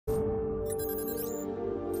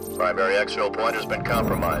Primary exfil point has been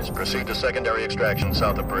compromised. Proceed to secondary extraction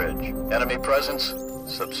south of bridge. Enemy presence,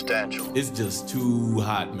 substantial. It's just too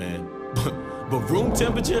hot, man. But room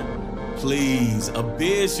temperature? Please, a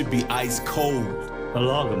beer should be ice cold. A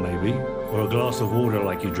lager, maybe. Or a glass of water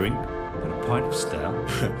like you drink. And a pint of stout.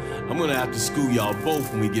 I'm gonna have to school y'all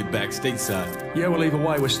both when we get back stateside. Yeah, well, either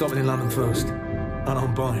way, we're stopping in London first. And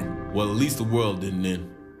I'm buying. Well, at least the world didn't end.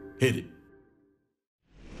 Hit it.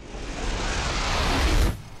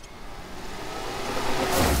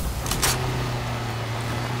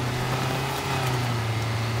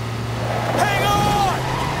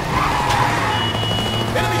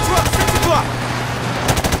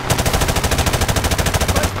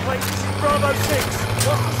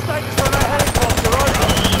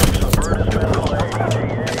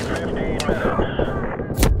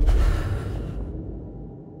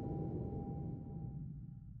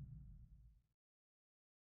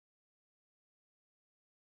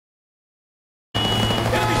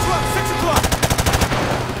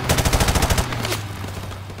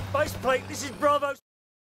 This is Bravo.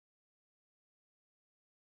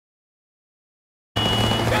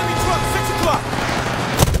 Enemy truck, 6 o'clock!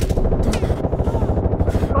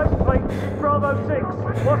 Base plate, this is Bravo 6.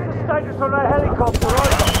 What's the status on our helicopter?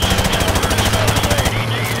 Over.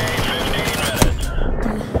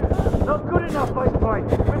 Not good enough, base plate.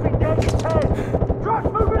 We've been dead in 10. Truck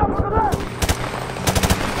moving up on the left!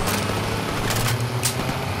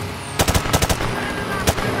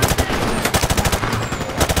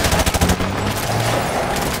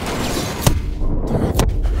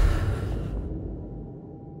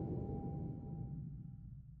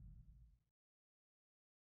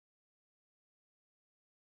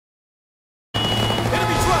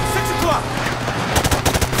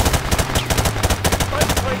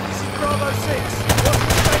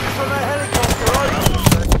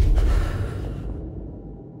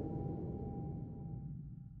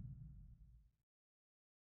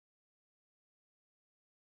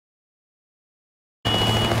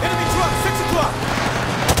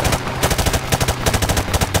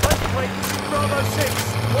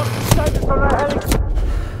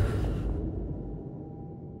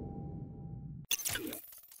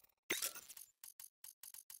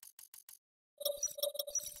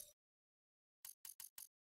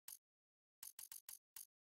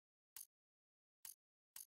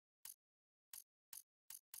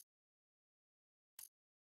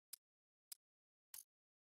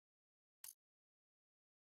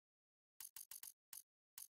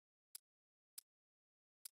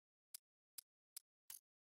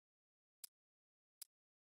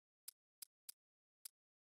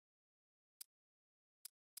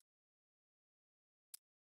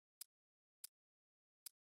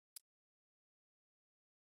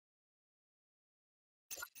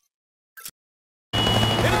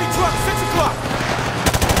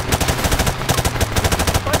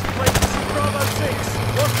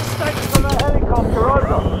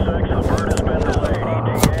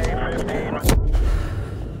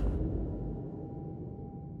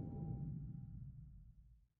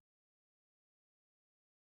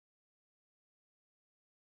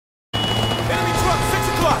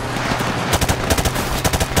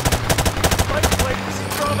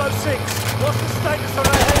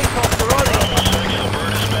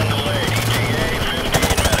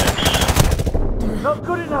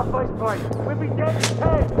 We'll be dead in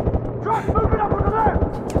 10. Truck moving up on the left!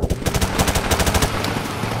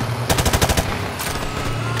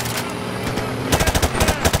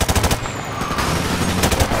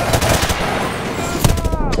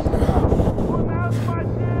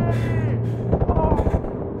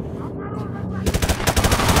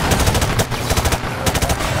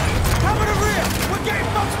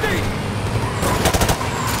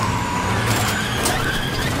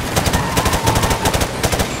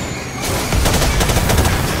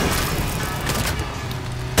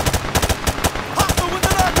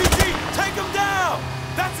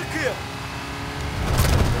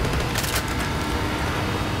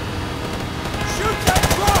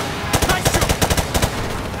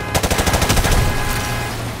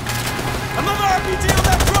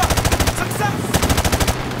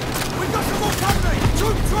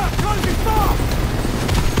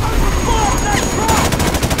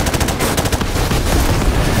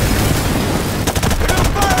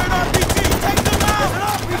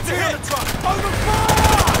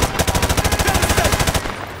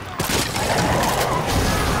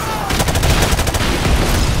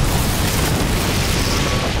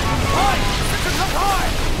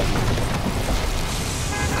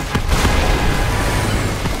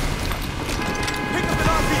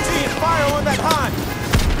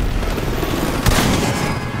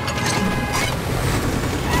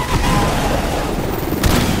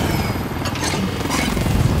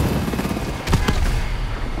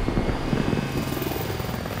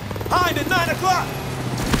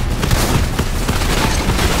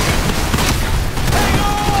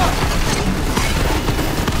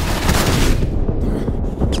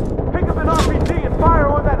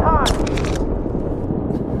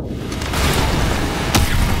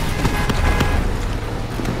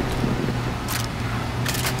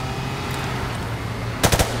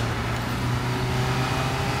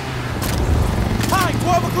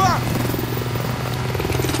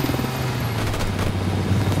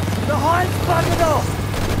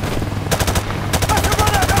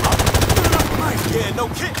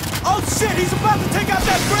 kit! Oh shit, he's about to take out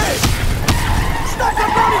that bridge! Snipe the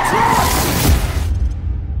bloody truck!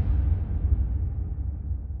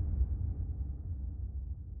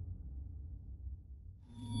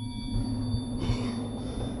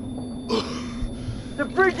 The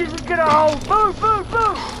bridge isn't gonna hold! Move, move,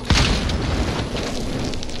 move!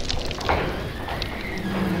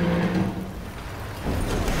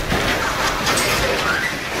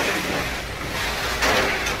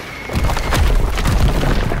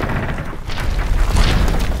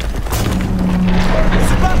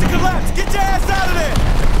 It's about to collapse! Get your ass out of there!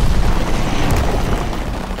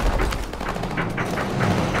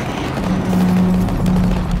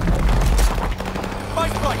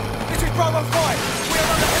 Base plate, this is Bravo 5. We are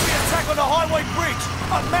under heavy attack on the highway bridge.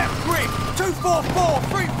 Unmapped grid,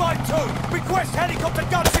 244-352. Request helicopter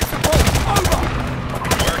gunship support. Over!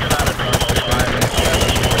 Working on it, Bravo 5. Wireless forces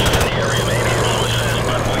in the area may be able to assist,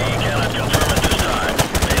 but we cannot confirm at this time.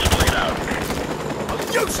 Base plate out.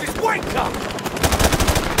 Useless wanker!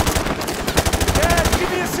 Yeah, give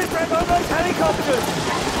me a sit rep on those helicopters!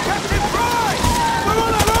 Captain Price! We're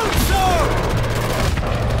on our own, sir!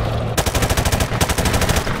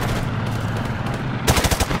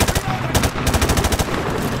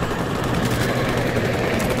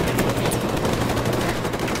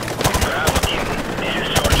 Bravo team, this is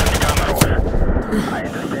Sergeant Kamarov. I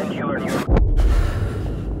understand you are new.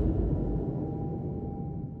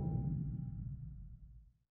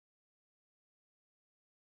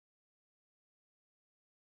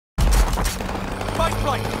 Base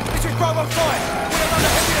plate, this is Bravo 5. We are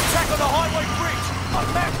under heavy attack on the highway bridge.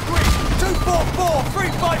 Unmapped grid,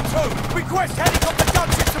 244-352. Request helicopter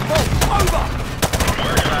gunship support. Over!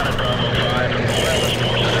 Working on it, Bravo 5. Wireless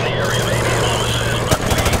forces in the area may be able to assist, but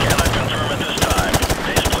we cannot confirm at this time.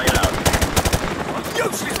 Base plate out.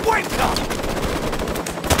 Useless wanker!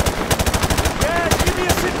 Yeah, give me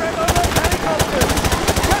a sit rep on those helicopters!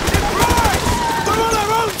 Captain Price! We're on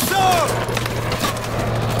our own, sir!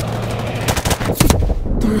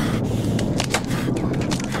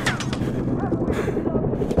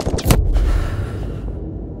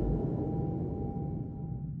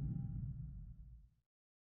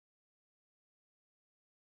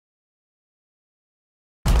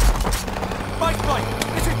 Base plate,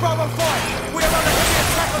 this is Bravo 5. We are under heavy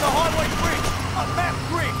attack on the highway bridge. Unmapped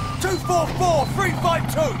grid,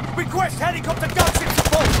 244-352. Request helicopter gunship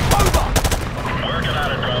support. Over! Working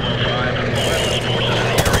on it, Bravo 5. Wireless forces in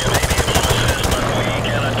the area may be able to assist, but we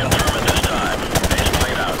cannot confirm at this time. Base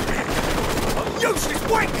plate out. Useless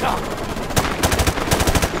wanker!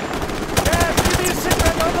 Yeah, give me a sit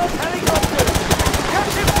rep on those helicopters!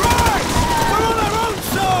 Captain Price! We're on our own,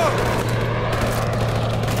 sir!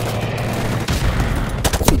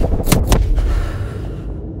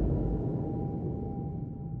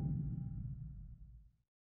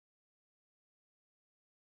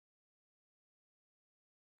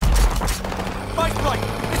 Base plate,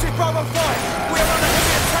 this is Bravo 5. We are under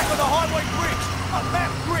heavy attack on the highway bridge.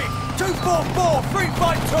 Unmapped grid,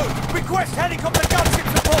 244-352. Request helicopter gunship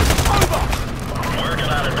support. Over! Working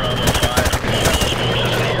on it, Bravo 5. Wireless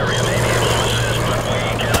forces in the area may be able to assist, but we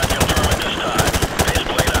cannot confirm at this time. Base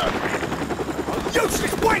plate out.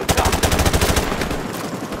 Useless wanker!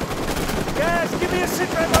 Yes, give me a sit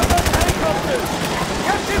rep on those helicopters!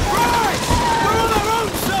 Captain Price! We're on our own,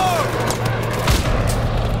 sir!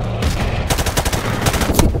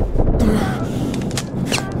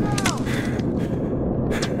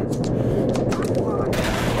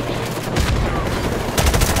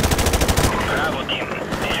 Bravo team,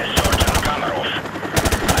 this is Sergeant Kamarov.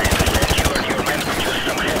 I understand you and your men could use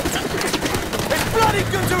some help. It's bloody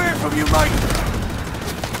good to hear from you, mate!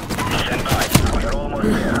 Stand by. We're almost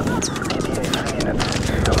there. 88 minutes.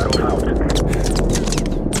 Kamarov out.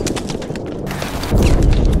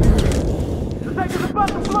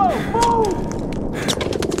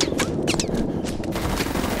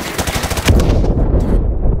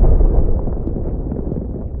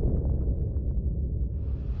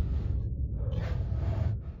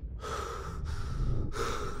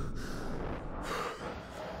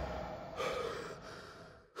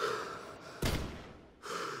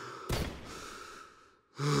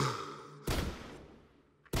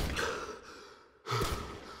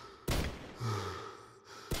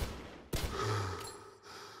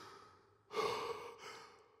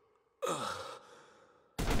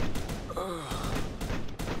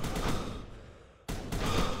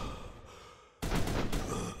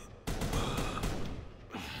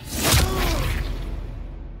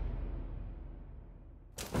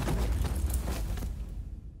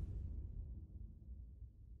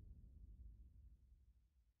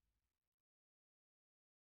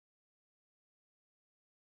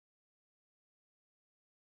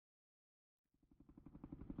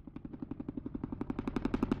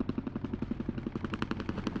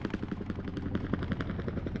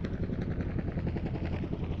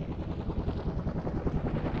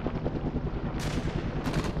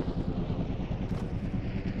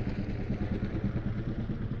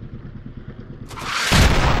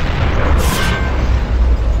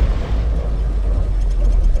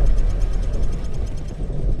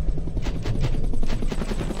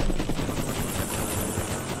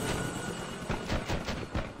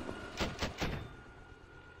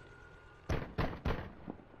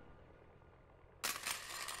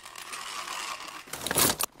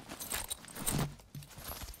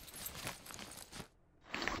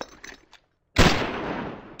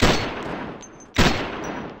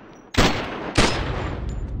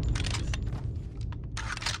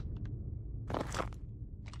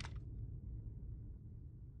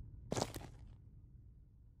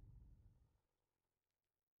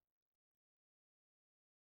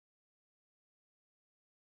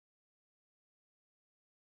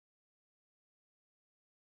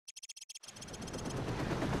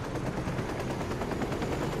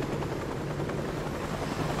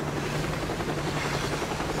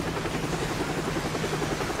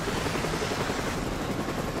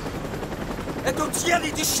 Отучили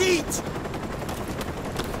дышить!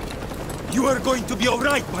 You are going to be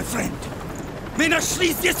alright, my friend. Мы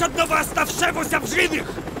нашли здесь одного оставшегося в живых!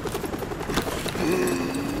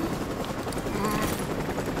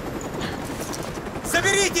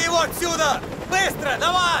 Заберите его отсюда! Быстро,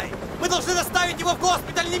 давай! Мы должны доставить его в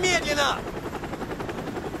госпиталь немедленно!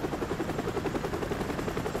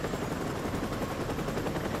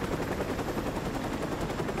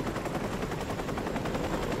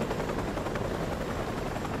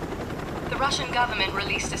 The Russian government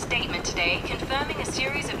released a statement today confirming a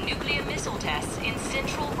series of nuclear missile tests in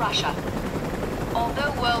central Russia.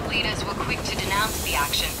 Although world leaders were quick to denounce the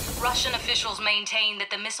action, Russian officials maintain that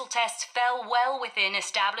the missile tests fell well within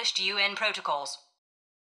established UN protocols.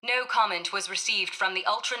 No comment was received from the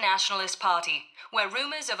ultra-nationalist party, where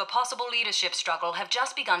rumors of a possible leadership struggle have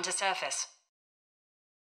just begun to surface.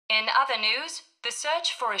 In other news, the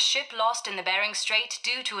search for a ship lost in the Bering Strait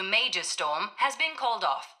due to a major storm has been called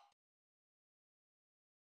off.